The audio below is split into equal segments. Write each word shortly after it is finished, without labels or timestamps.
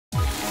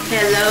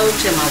Hello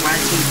to my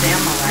YT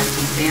fam,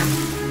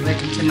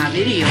 welcome to my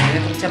video,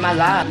 welcome to my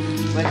live,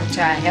 welcome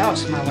to our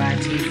house, my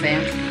YT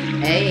fam.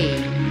 Hey,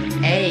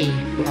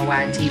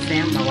 my YT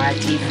fam,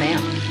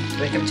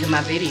 welcome to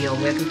my video,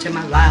 welcome to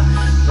my live,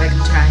 welcome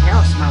to our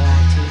house, my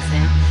YT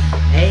fam.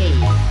 Hey,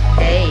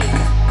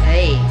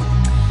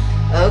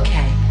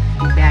 okay,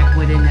 I'm back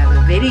with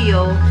another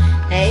video.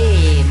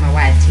 Hey, my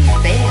YT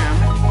fam,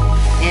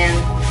 and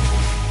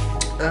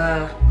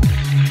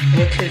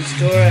went to the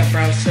store. I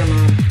brought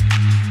some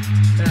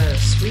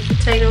sweet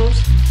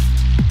potatoes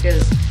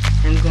because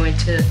I'm going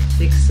to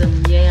fix some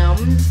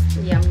yums,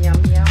 yum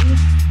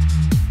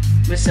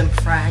with some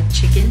fried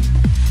chicken.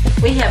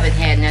 We haven't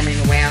had none in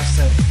a while,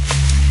 so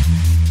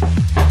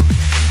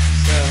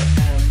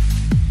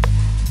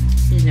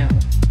you know,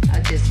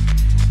 I just,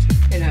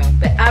 you know,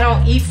 but I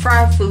don't eat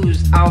fried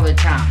foods all the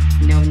time.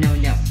 No.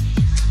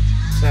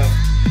 So,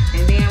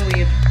 and then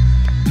we've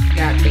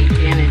got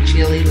bacon and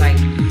chili, like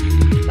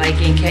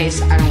in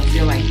case I don't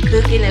feel like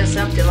cooking or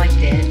something like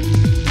that.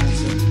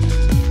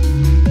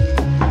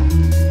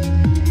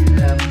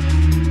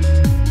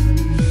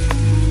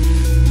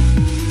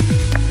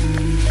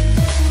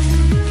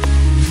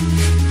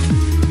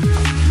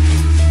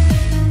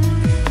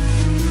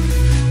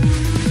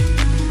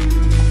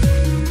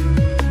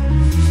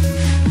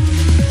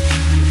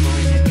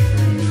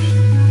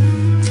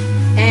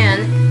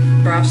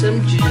 Brought some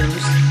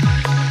juice,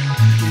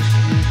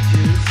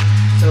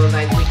 so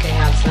like we could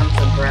have some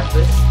for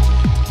breakfast.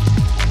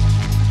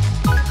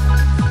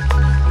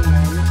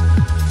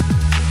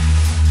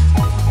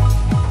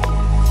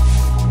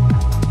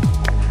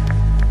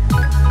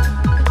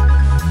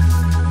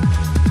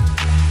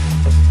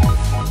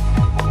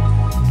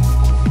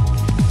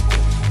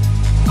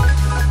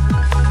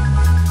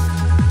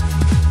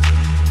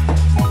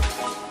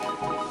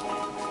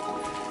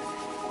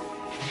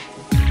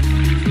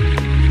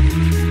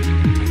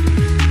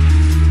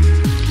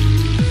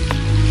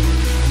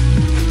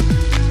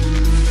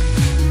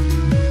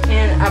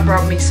 I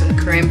brought me some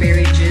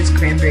cranberry juice.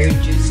 Cranberry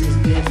juice is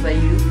good for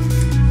you.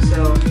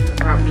 So I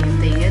brought me a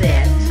thing of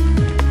that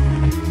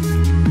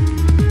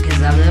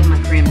because I love my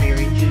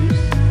cranberry juice.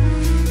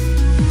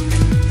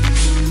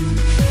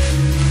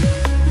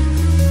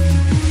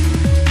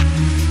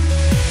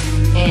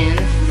 And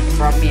I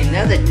brought me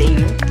another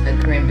thing of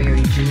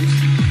cranberry juice.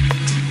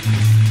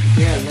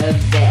 Yeah, I love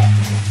that.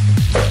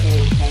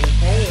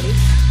 Hey.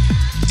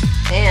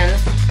 And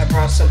I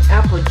brought some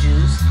apple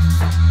juice.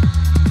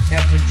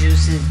 Apple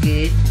juice is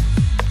good.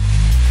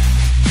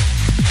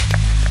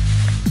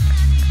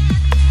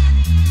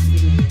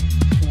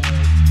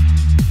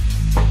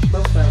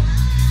 Both of them.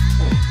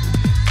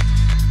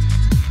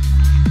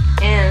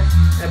 And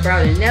I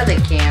brought another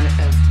can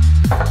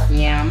of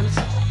yams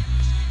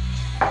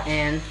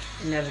and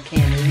another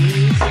can of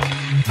these.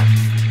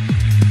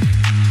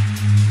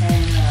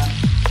 And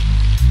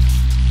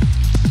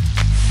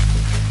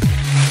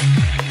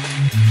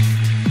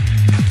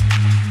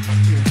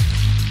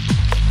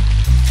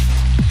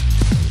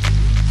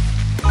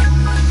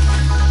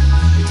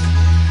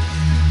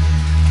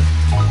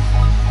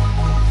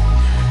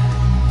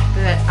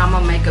I'm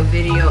gonna make a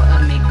video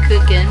of me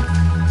cooking.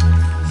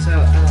 So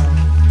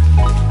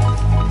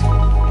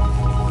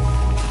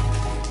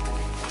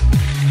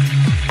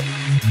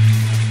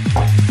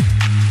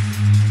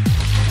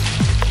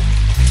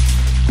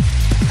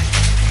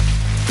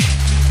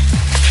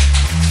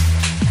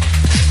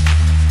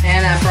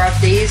and I brought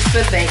these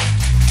for Babe.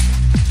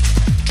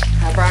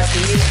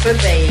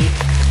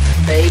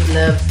 Babe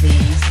loves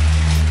these.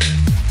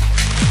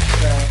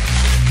 So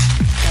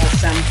got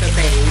some for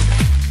Babe.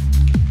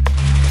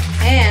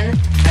 And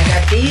I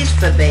got these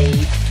for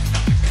Babe.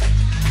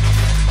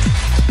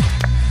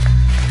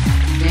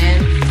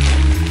 And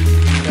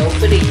go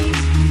for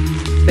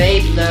these.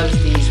 Babe loves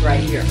these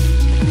right here.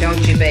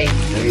 Don't you, Babe?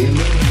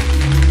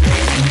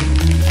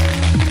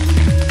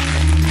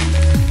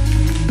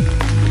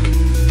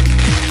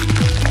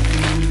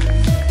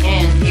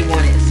 And he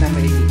wanted some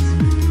of these.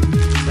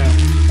 So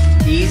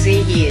these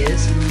are his.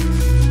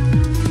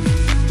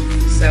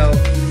 So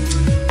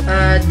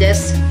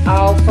that's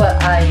all for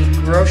a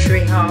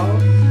grocery haul.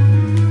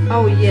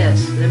 Oh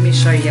yes, let me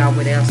show y'all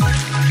what else I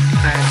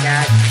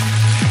got.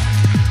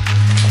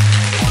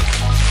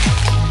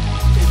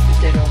 Just put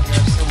that over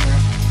there somewhere.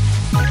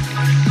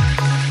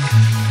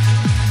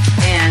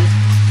 And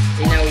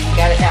you know, you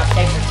gotta have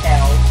paper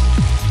towels.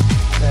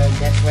 So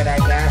that's what I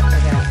got. I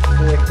got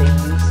 4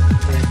 things,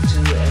 2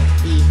 of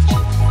each.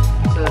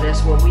 So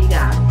that's what we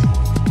got.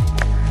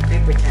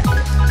 Paper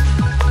towels.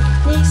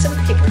 Need some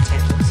paper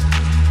towels.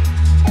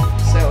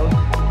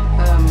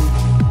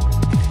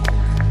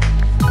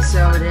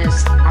 So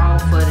that's all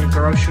for the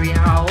grocery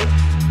haul,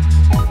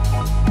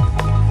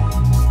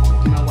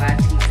 my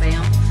YT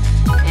fam.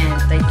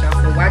 And thank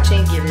y'all for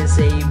watching. Give us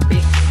a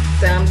big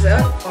thumbs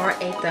up or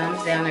a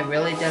thumbs down. It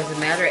really doesn't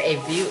matter. A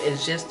view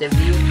is just a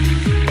view.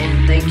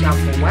 And thank y'all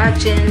for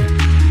watching.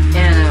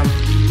 And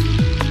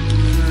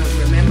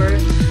remember,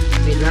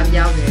 we love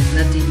y'all. There's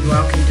nothing you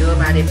all can do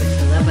about it but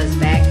to love us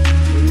back.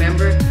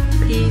 Remember,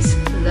 peace,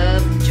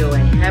 love,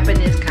 joy.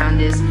 happiness,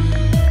 kindness,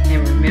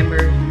 and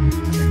remember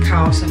to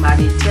call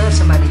somebody, tell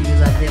somebody you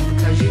love them,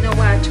 because you know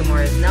why?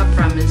 Tomorrow is not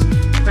promised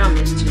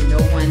to no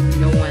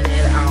one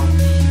at all.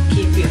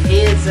 Keep your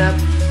heads up,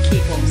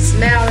 keep on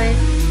smiling,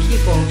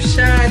 keep on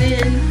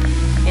shining,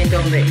 and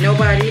don't let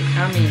nobody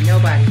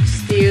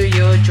steal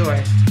your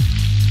joy.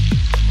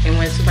 And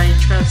when somebody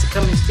tries to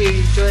come and steal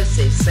your joy,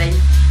 say, Satan,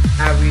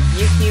 I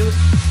rebuke you,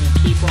 and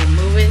keep on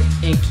moving,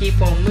 and keep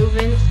on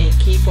moving, and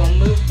keep on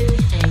moving,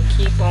 and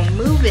keep on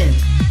moving.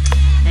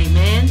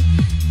 Amen.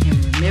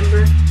 And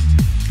remember,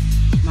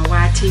 my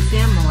YT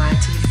fam,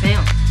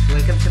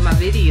 welcome to my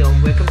video,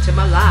 welcome to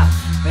my live,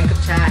 welcome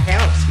to our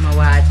house, my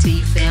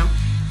YT fam.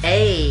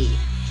 Hey,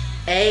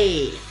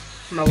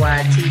 my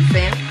YT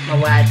fam,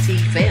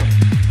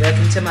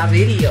 welcome to my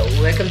video,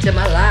 welcome to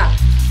my live,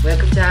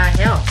 welcome to our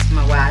house,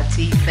 my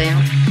YT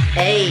fam.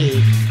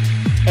 Hey,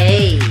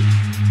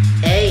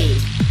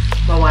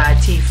 my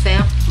YT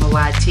fam,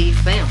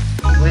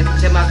 welcome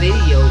to my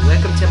video,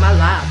 welcome to my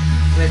live,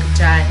 welcome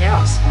to our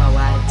house, my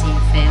YT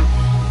fam.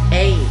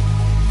 Hey,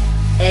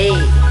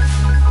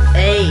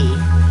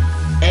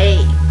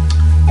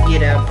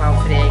 get up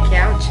off of that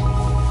couch,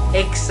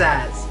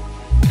 exercise.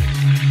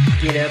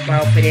 Get up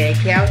off of that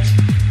couch,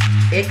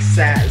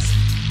 exercise.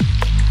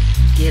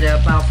 Get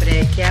up off of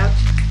that couch,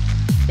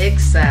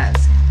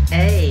 exercise.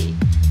 Hey,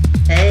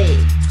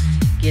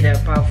 get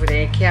up off of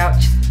that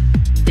couch,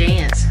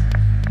 dance.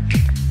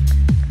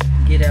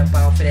 Get up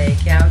off of that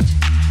couch,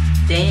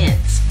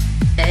 dance.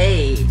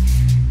 Hey,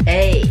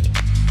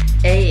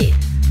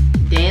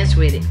 dance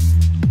with it,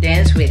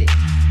 dance with it,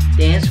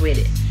 dance with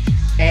it.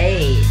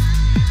 Hey,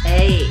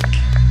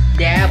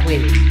 dab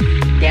with it,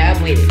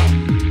 dab with it,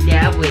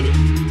 dab with it,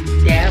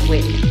 dab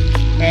with it.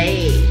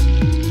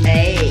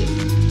 Hey,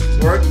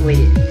 work with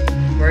it,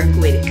 work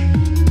with it,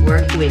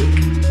 work with it,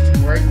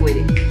 work with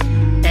it.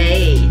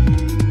 Hey.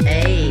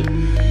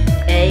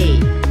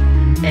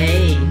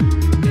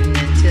 And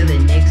until the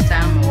next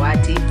time,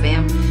 YT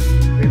fam,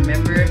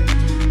 remember,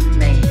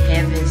 may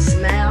heaven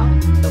smile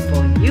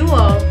upon you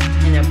all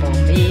and upon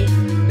me,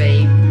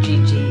 babe,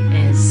 Gigi,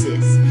 and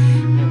sis.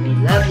 And we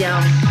love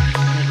y'all. And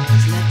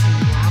there's nothing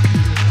y'all can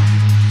do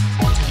about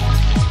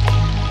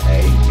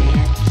it.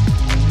 Amen.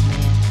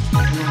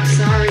 And I'm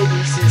sorry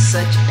this is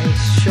such a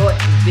short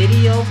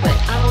video, but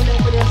I don't know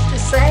what else to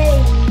say.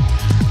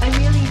 I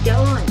really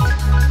don't.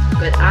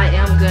 But I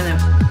am gonna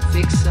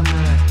fix some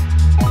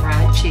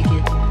fried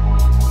chicken,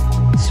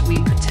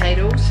 sweet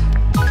potatoes.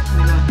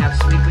 We're gonna have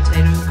sweet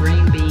potatoes,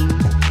 green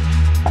beans,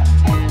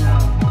 and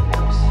what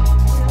else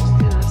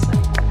did I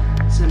say?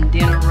 Some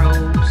dinner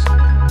rolls.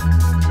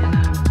 And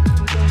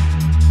we're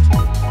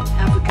gonna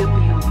have a good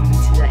meal on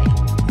today.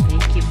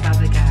 Thank you,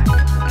 Father God.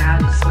 God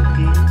is so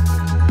good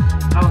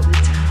all the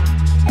time,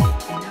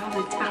 and all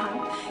the time,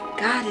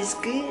 God is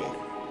good.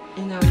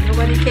 You know,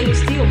 nobody can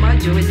steal my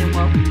joy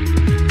anymore.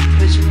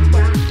 But you know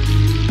why?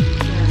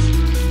 Because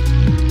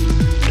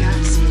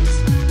God says,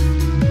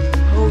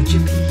 hold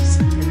your peace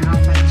and I'll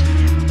fight your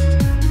battle.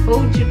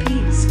 Hold your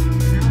peace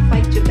and I'll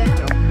fight your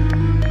battle.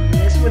 And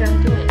that's what I'm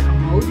doing. I'm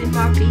holding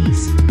my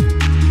peace.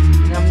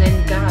 And I'm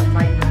letting God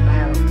fight my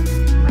battle.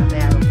 My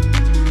battle.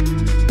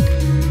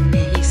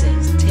 And he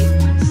says, take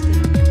one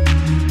step.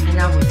 And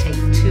I will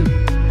take two.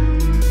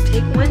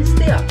 Take one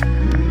step.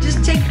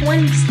 Just take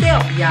one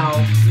step,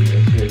 y'all.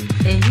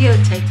 And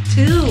he'll take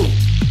two.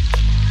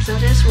 So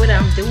that's what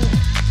I'm doing.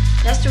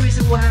 That's the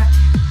reason why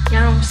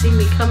y'all don't see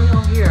me coming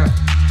on here,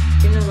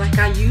 you know, like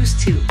I used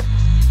to.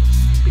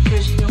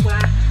 Because you know why?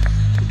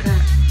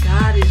 Because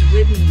God is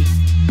with me.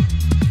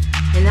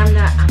 And I'm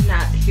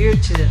not here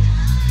to,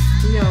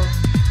 you know,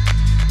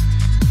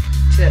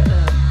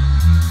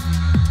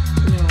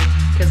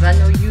 because I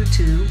know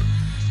YouTube,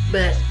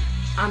 but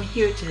I'm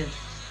here to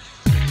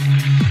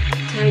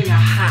tell y'all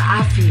how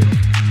I feel.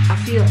 I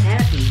feel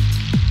happy.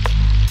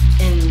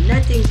 And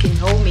nothing can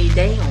hold me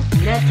down.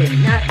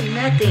 Nothing.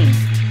 Nothing.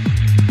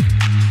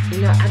 You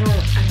know, I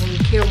don't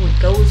care what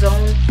goes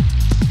on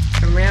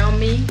around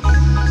me.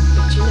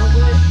 But you know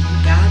what?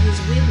 God is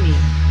with me.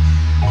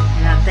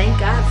 And I thank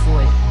God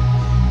for it.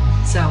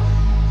 So,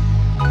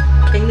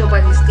 can't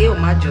nobody steal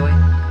my joy.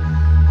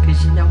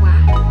 Because you know why?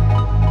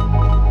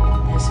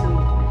 That's who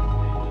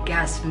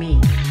got me.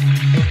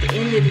 At the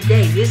end of the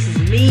day, this is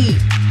me.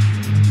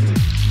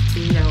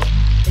 You know,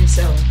 and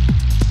so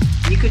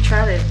you could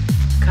try to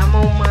come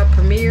on my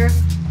premiere,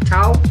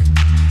 talk,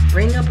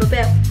 bring up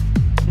about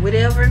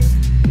whatever.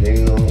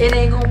 It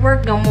ain't gonna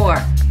work no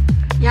more.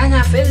 Y'all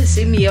not finna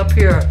see me up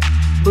here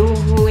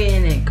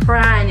boo-hooing and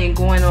crying and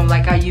going on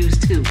like I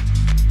used to.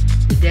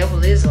 The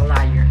devil is a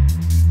liar.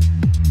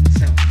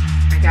 So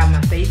I got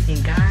my faith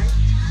in God.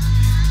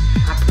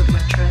 I put my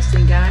trust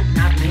in God,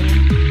 not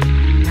man.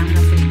 And I'm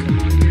not finna come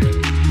on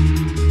here.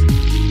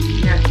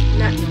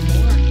 Not no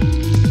more.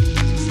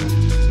 So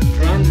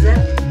thumbs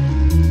up.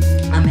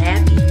 I'm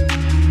happy.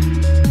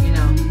 You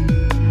know,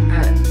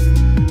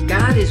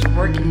 God is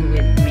working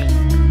with me.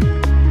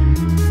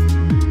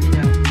 You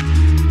know,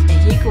 and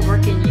he can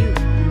work in you.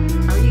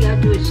 All you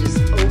gotta do is just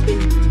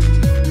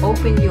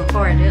open your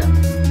heart up.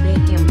 Let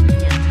him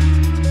in.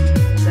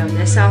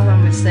 That's all I'm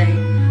gonna say.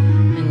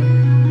 And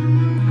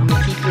I'm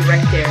gonna keep it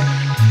right there.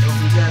 But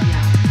we love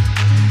y'all.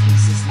 In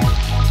Jesus'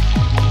 name.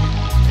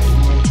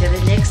 And until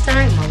the next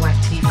time, my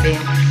YT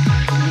family.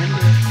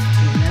 Remember,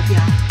 we love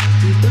y'all.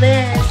 Be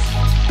blessed.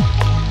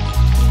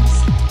 Peace.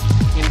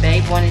 And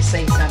babe wanna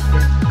say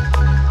something.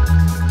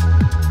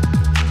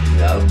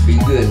 Y'all be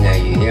good now,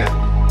 you hear?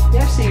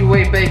 Y'all see the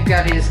way babe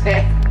got his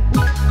hat.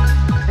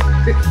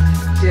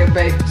 Yeah,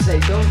 babe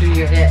say, don't do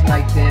your hat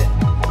like that.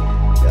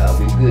 Y'all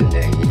be good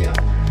now, you hear?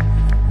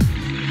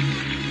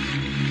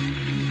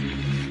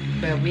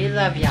 But we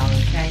love y'all,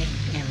 okay?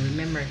 And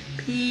remember,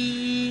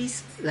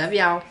 peace. Love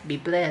y'all. Be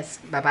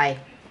blessed. Bye-bye.